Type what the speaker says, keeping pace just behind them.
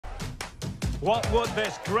What would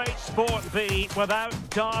this great sport be without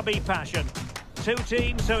derby passion? Two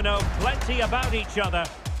teams who know plenty about each other,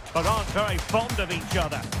 but aren't very fond of each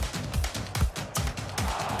other.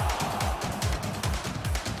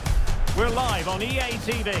 We're live on EA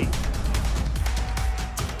TV.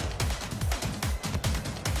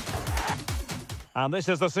 And this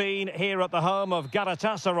is the scene here at the home of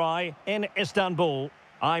Galatasaray in Istanbul.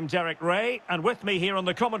 I'm Derek Ray, and with me here on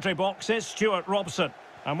the commentary box is Stuart Robson.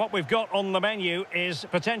 And what we've got on the menu is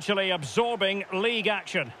potentially absorbing league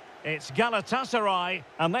action. It's Galatasaray,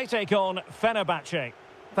 and they take on Fenerbahçe.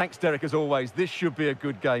 Thanks, Derek, as always. This should be a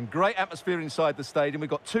good game. Great atmosphere inside the stadium. We've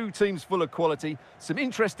got two teams full of quality, some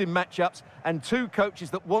interesting matchups, and two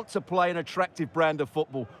coaches that want to play an attractive brand of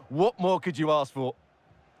football. What more could you ask for?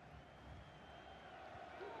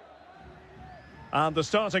 And the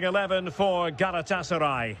starting 11 for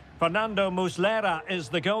Galatasaray. Fernando Muslera is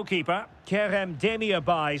the goalkeeper. Kerem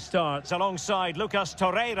Demirbay starts alongside Lucas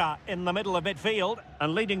Torreira in the middle of midfield.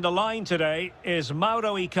 And leading the line today is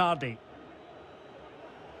Mauro Icardi.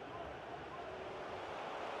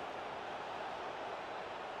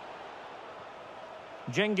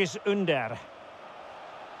 Cengiz Ünder.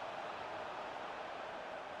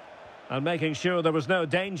 And making sure there was no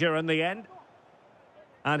danger in the end.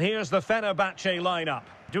 And here's the Fenerbahçe lineup.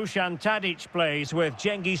 Dusan Tadic plays with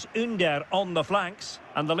Cengiz Ünder on the flanks.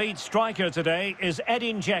 And the lead striker today is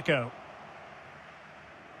Edin Dzeko.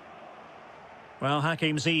 Well,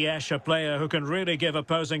 Hakim Ziyech, a player who can really give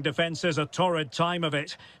opposing defences a torrid time of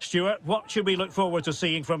it. Stuart, what should we look forward to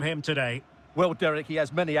seeing from him today? Well, Derek, he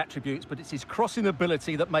has many attributes, but it's his crossing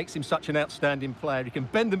ability that makes him such an outstanding player. He can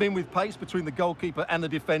bend them in with pace between the goalkeeper and the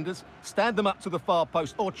defenders, stand them up to the far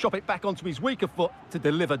post, or chop it back onto his weaker foot to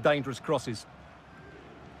deliver dangerous crosses.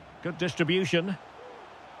 Good distribution.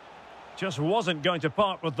 Just wasn't going to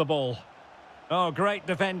part with the ball. Oh, great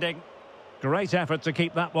defending. Great effort to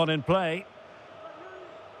keep that one in play.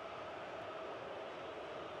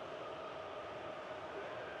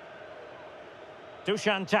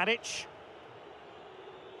 Dusan Tadic.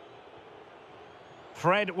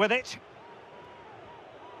 Fred with it.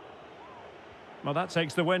 Well, that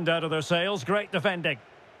takes the wind out of their sails. Great defending.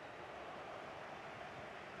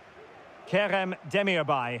 Kerem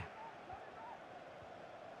Demirbay.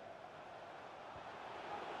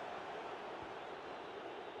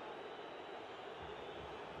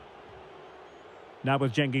 Now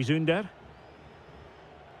with Cengiz Ünder.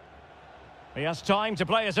 He has time to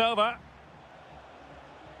play it over.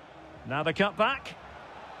 Now the cut back.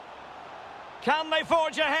 Can they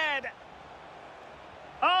forge ahead?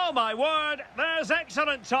 Oh, my word. There's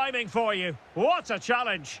excellent timing for you. What a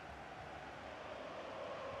challenge.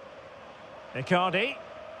 Icardi.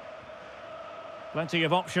 Plenty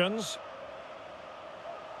of options.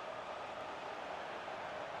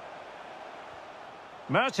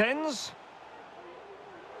 Mertens.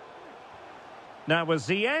 Now with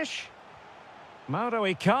Ziyech. Mauro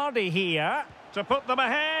Icardi here to put them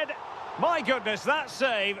ahead. My goodness, that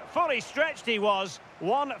save, fully stretched he was,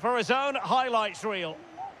 one for his own highlights reel.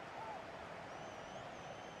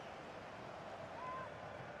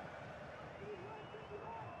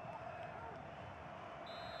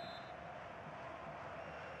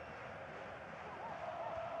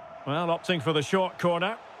 Well, opting for the short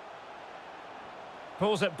corner.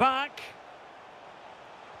 Pulls it back.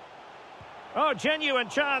 Oh, genuine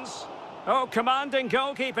chance. Oh, commanding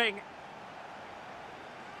goalkeeping.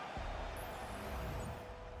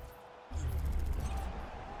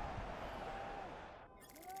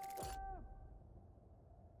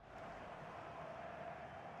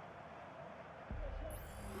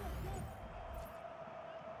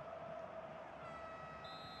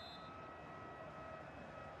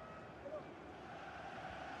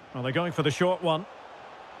 Well, they're going for the short one.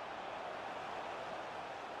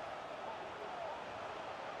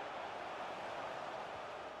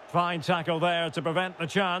 Fine tackle there to prevent the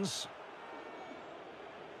chance.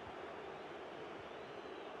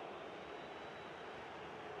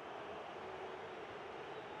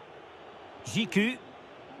 Jiku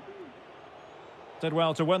did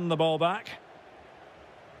well to win the ball back.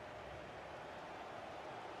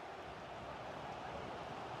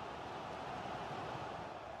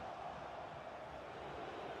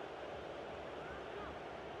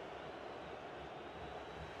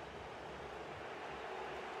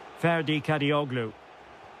 Ferdi Kadioglu.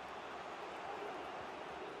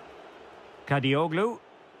 Kadioglu.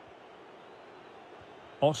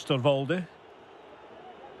 Osterwolde.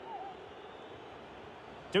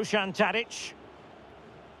 Dusan Tadic.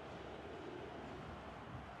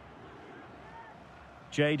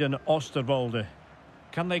 Jadon Osterwolde.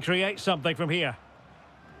 Can they create something from here?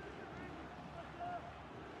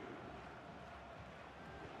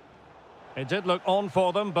 It did look on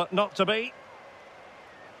for them, but not to be.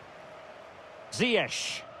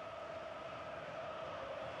 Ziyech.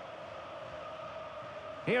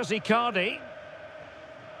 Here's Icardi.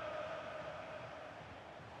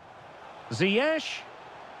 Ziyech.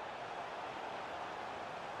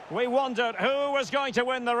 We wondered who was going to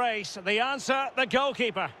win the race. The answer, the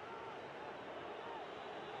goalkeeper.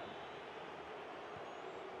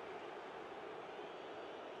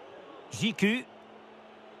 Jiku.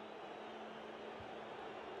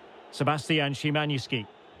 Sebastian Szymański.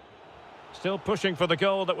 Still pushing for the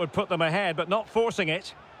goal that would put them ahead, but not forcing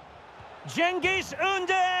it. Cengiz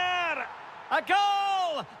Ünder! A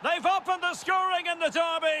goal! They've opened the scoring in the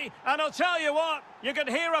derby, and I'll tell you what, you can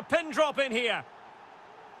hear a pin drop in here.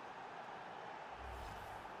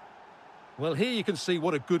 Well, here you can see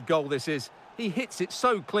what a good goal this is. He hits it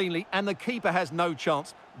so cleanly, and the keeper has no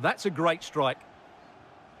chance. That's a great strike.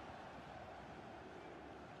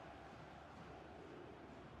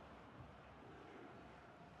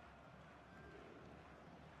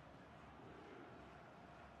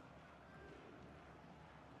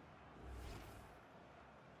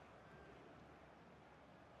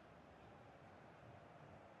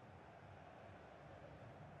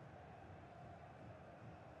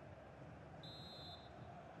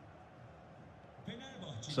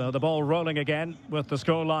 So the ball rolling again with the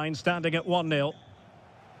scoreline standing at 1-0.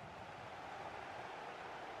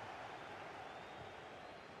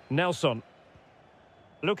 Nelson.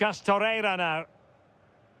 Lucas Torreira now.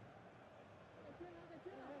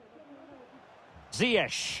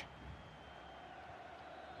 Ziyech.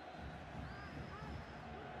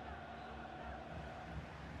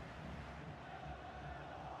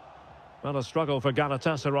 Well, a struggle for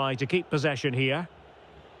Galatasaray to keep possession here.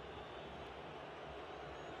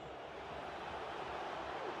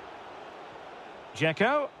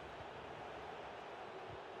 Dzeko.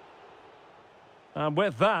 And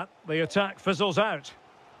with that, the attack fizzles out.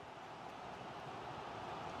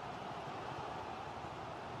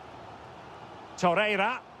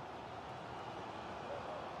 Torreira.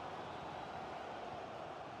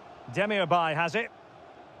 Demirbay has it.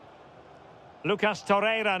 Lucas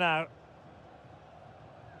Torreira now.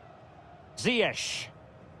 Ziyech.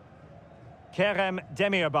 Kerem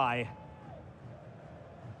Demirbay.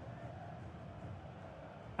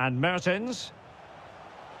 And Mertens.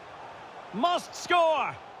 Must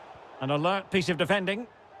score! An alert piece of defending.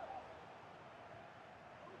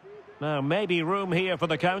 Now, maybe room here for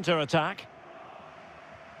the counter-attack.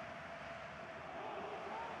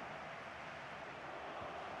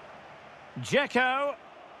 Dzeko.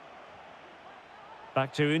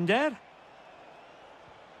 Back to Ünder.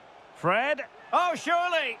 Fred. Oh,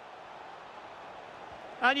 surely!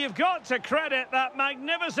 And you've got to credit that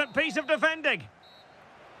magnificent piece of defending.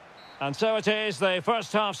 And so it is, the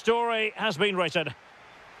first half story has been written.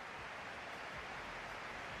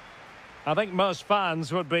 I think most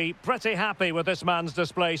fans would be pretty happy with this man's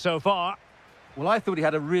display so far. Well, I thought he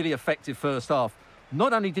had a really effective first half.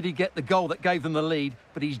 Not only did he get the goal that gave them the lead,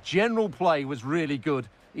 but his general play was really good.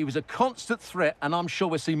 He was a constant threat, and I'm sure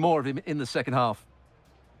we'll see more of him in the second half.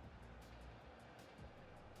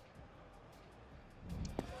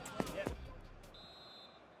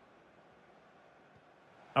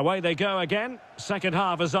 Away they go again. Second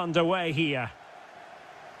half is underway here.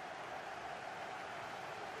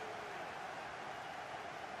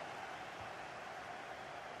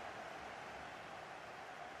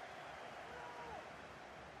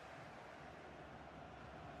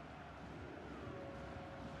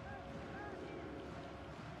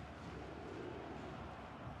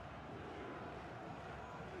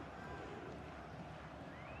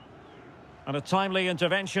 And a timely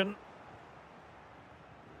intervention.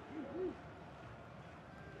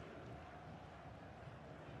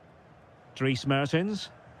 Dries Mertens.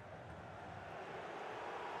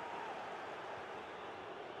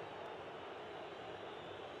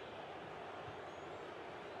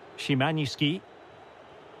 Szymański.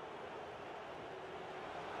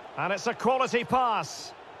 And it's a quality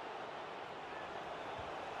pass.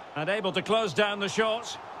 And able to close down the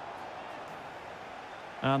shot.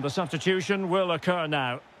 And the substitution will occur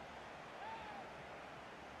now.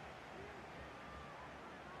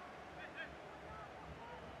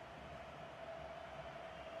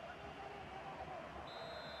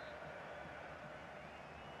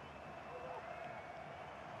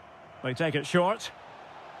 They take it short.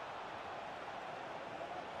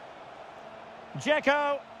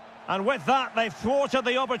 Dzeko. And with that, they've thwarted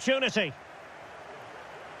the opportunity.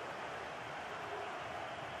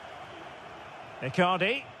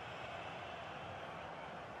 Icardi.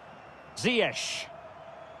 Ziyech.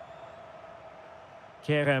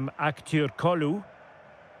 Kerem Aktürkoğlu.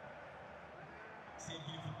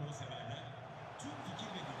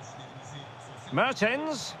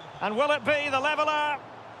 Mertens. And will it be the leveller?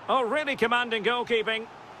 Oh, really commanding goalkeeping.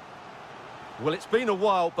 Well, it's been a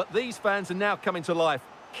while, but these fans are now coming to life.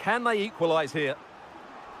 Can they equalise here?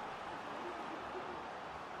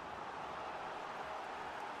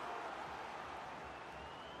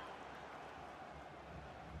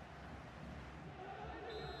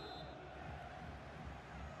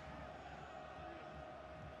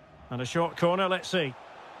 And a short corner, let's see.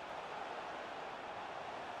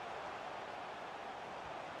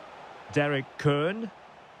 Derek Köhn.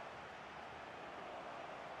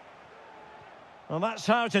 Well, that's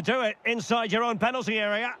how to do it inside your own penalty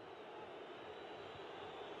area.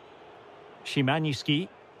 Szymański.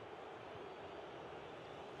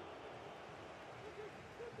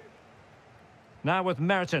 Now with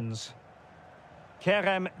Mertens.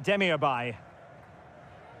 Kerem Demirbay.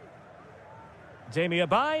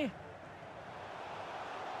 Demirbay.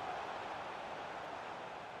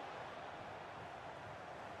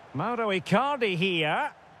 Mauro Icardi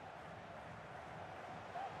here.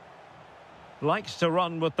 Likes to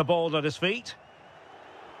run with the ball at his feet.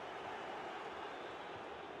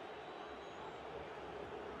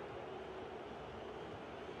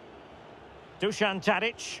 Dusan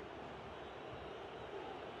Tadic.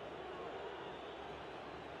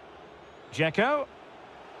 Dzeko.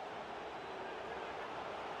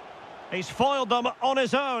 He's foiled them on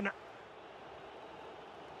his own.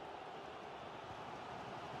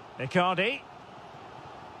 Icardi.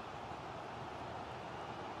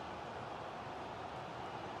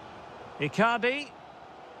 Icardi.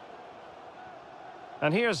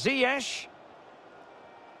 And here's Ziyech.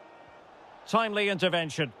 Timely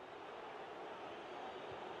intervention.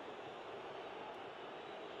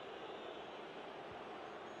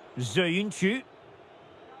 Ziyech.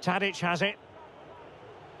 Tadic has it.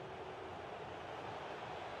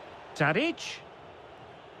 Tadic.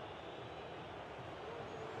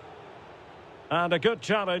 And a good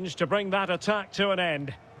challenge to bring that attack to an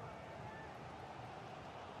end.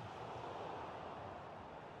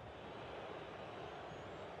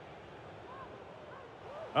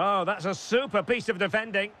 Oh, that's a super piece of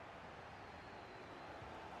defending.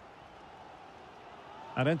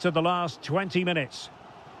 And into the last 20 minutes.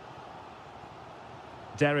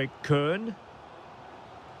 Derek Köhn.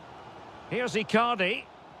 Here's Icardi.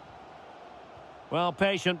 Well,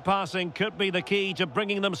 patient passing could be the key to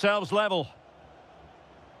bringing themselves level.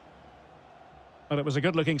 Well, it was a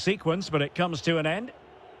good-looking sequence, but it comes to an end.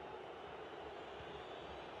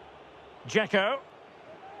 Dzeko.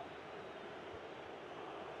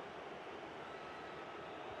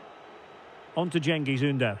 On to Cengiz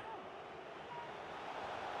Ünder.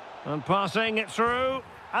 And passing it through.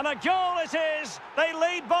 And a goal it is! They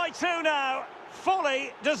lead by 2 now.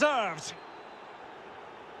 Fully deserved.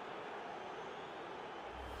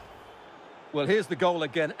 Well, here's the goal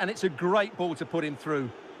again, and it's a great ball to put him through.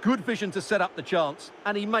 Good vision to set up the chance,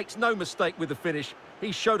 and he makes no mistake with the finish.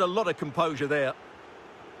 He showed a lot of composure there.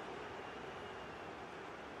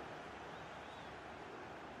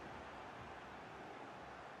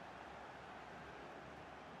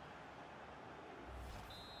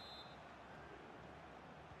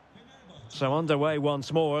 So underway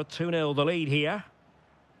once more, 2-0 the lead here.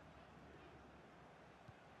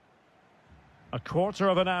 A quarter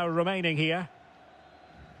of an hour remaining here.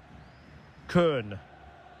 Köhn.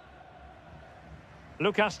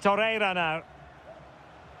 Lucas Torreira now.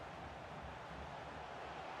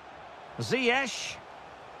 Ziyech.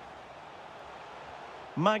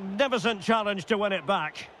 Magnificent challenge to win it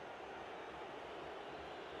back.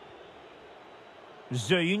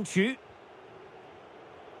 Ziyech.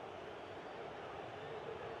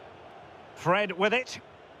 Fred with it.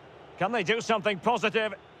 Can they do something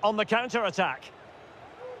positive on the counter-attack?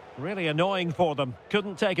 Really annoying for them.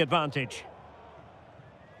 Couldn't take advantage.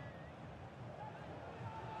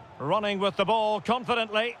 Running with the ball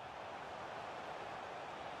confidently.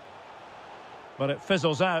 But it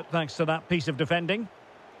fizzles out thanks to that piece of defending.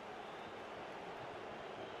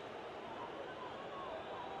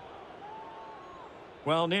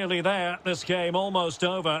 Well, nearly there. This game almost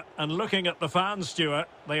over. And looking at the fans, Stuart,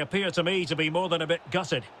 they appear to me to be more than a bit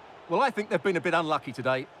gutted. Well, I think they've been a bit unlucky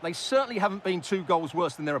today. They certainly haven't been 2 goals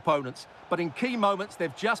worse than their opponents. But in key moments,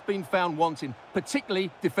 they've just been found wanting, particularly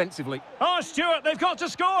defensively. Oh, Stuart, they've got to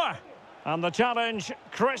score! And the challenge,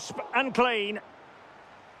 crisp and clean.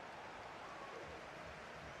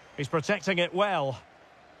 He's protecting it well.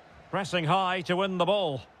 Pressing high to win the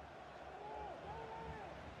ball.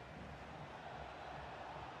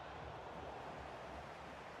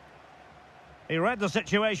 He read the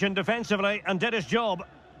situation defensively and did his job.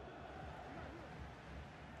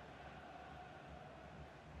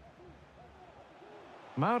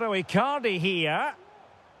 Mauro Icardi here.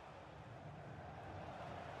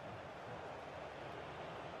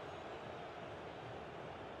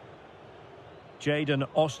 Jadon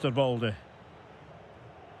Osterwolde.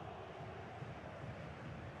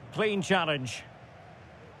 Clean challenge.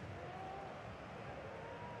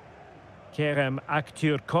 Kerem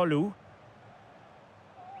Aktürkoğlu.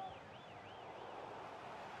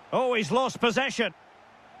 Oh, he's lost possession.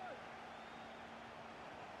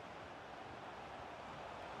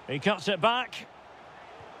 He cuts it back.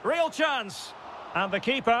 Real chance. And the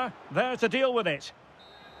keeper there to deal with it.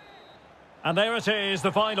 And there it is,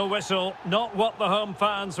 the final whistle. Not what the home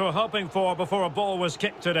fans were hoping for before a ball was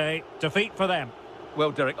kicked today. Defeat for them.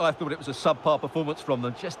 Well, Derek, I thought it was a subpar performance from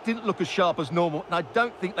them. Just didn't look as sharp as normal, and I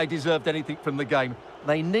don't think they deserved anything from the game.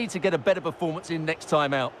 They need to get a better performance in next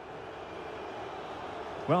time out.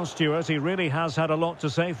 Well, Stuart, he really has had a lot to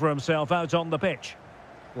say for himself out on the pitch.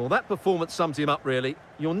 Well, that performance sums him up, really.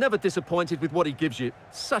 You're never disappointed with what he gives you.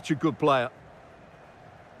 Such a good player.